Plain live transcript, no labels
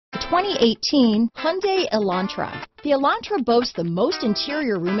2018 Hyundai Elantra. The Elantra boasts the most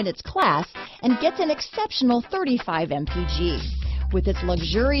interior room in its class and gets an exceptional 35 mpg. With its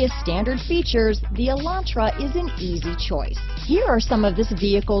luxurious standard features, the Elantra is an easy choice. Here are some of this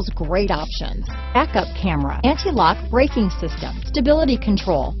vehicle's great options: backup camera, anti-lock braking system, stability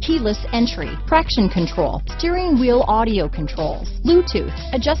control, keyless entry, traction control, steering wheel audio controls, Bluetooth,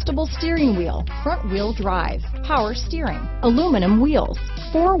 adjustable steering wheel, front wheel drive, power steering, aluminum wheels,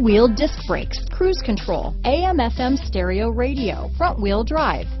 four-wheel disc brakes, cruise control, AM/FM stereo radio, front wheel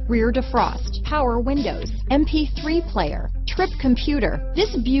drive, rear defrost, power windows, MP3 player, trip computer.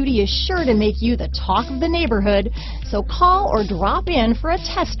 This beauty is sure to make you the talk of the neighborhood, so call or drop in for a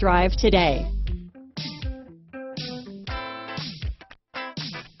test drive today.